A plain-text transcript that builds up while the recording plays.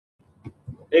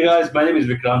Hey guys, my name is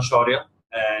Vicky Sharma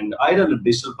and I run a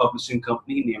digital publishing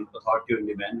company named Authority on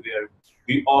Demand where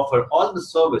we offer all the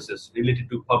services related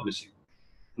to publishing.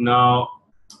 Now,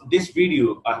 this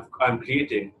video I'm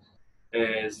creating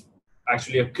is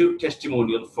actually a quick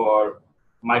testimonial for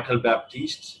Michael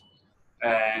Baptiste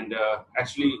and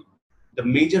actually the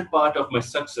major part of my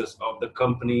success of the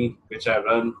company which I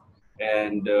run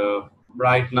and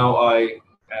right now I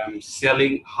am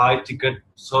selling high ticket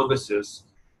services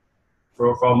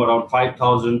from around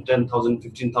 5,000, 10,000,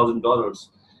 $15,000.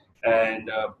 And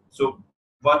so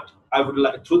what I would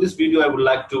like, through this video, I would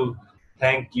like to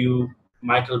thank you,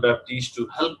 Michael Baptiste, to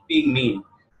helping me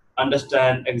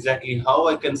understand exactly how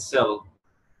I can sell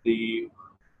the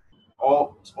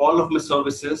all of my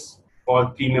services for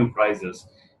premium prices.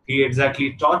 He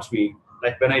exactly taught me,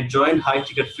 like when I joined High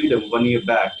Ticket Freedom 1 year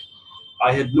back,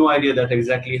 I had no idea that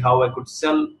exactly how I could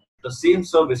sell the same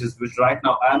services which right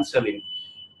now I'm selling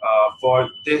for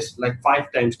this like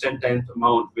 5 times, 10 times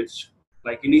amount, which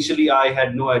like initially I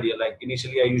had no idea. Like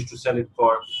initially I used to sell it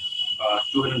for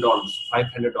 $200,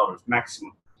 $500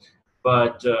 maximum.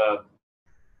 But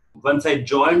once I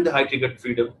joined the High Ticket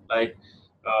Freedom, like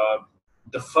uh,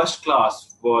 the first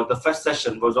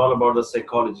session was all about the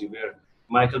psychology, where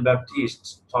Michael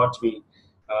Baptiste taught me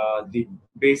the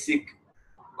basic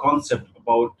concept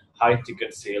about high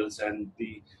ticket sales and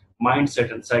the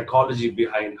mindset and psychology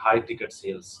behind high ticket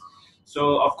sales.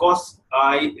 So, of course,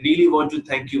 I really want to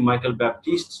thank you, Michael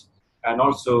Baptiste, and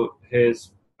also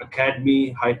his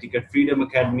academy, High Ticket Freedom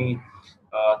Academy,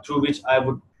 through which I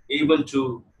would able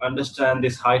to understand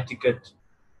this high ticket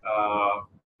uh,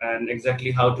 and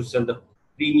exactly how to sell the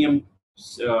premium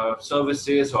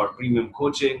services or premium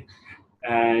coaching.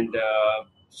 And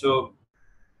so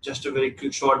just a very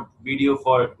quick short video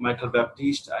for Michael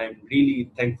Baptiste. I'm really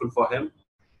thankful for him.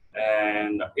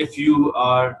 And if you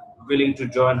are willing to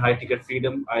join High Ticket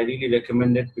Freedom, I really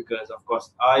recommend it because, of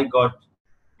course, I got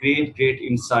great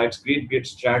insights, great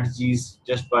strategies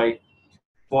just by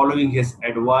following his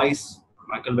advice,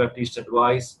 Michael Baptiste's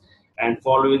advice, and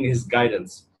following his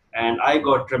guidance. And I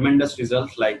got tremendous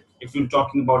results. Like if you're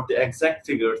talking about the exact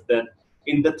figures, then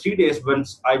in the 3 days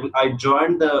once I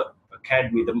joined the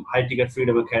academy, the High Ticket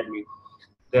Freedom Academy,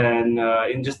 then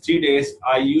in just 3 days,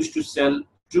 I used to sell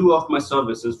two of my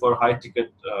services for high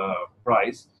ticket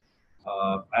price.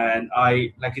 And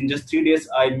I like in just 3 days,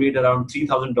 I made around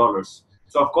 $3,000.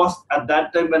 So of course, at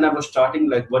that time when I was starting,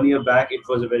 like 1 year back, it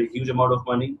was a very huge amount of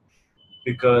money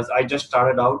because I just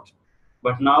started out.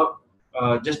 But now,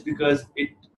 just because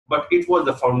but it was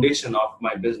the foundation of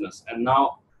my business, and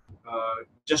now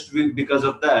because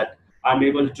of that, I'm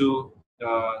able to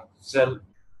sell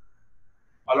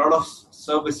a lot of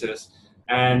services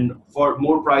and for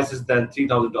more prices than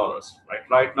 $3,000.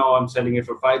 Right now, I'm selling it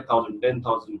for 5,000,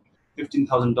 10,000,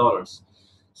 $15,000.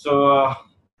 So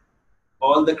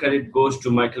all the credit goes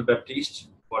to Michael Baptiste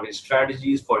for his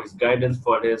strategies, for his guidance,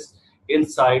 for his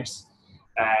insights.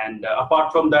 And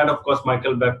apart from that, of course,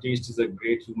 Michael Baptiste is a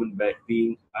great human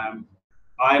being.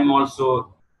 I'm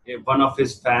also one of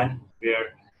his fan,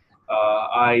 where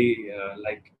I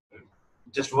like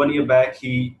just 1 year back,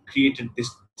 he created this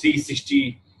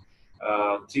 360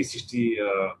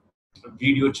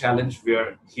 video challenge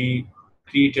where he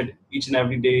created each and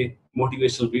every day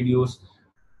motivational videos,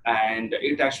 and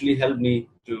it actually helped me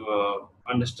to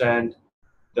understand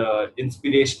the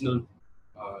inspirational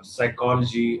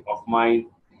psychology of mine,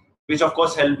 which of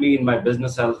course helped me in my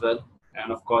business as well,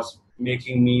 and of course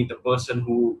making me the person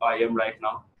who I am right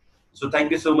now. So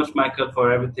thank you so much, Michael,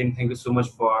 for everything. Thank you so much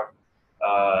for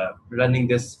running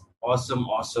this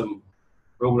awesome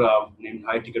program named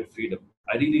High Ticket Freedom.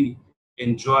 I really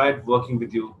enjoyed working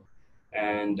with you,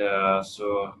 and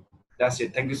so that's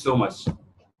it. Thank you so much.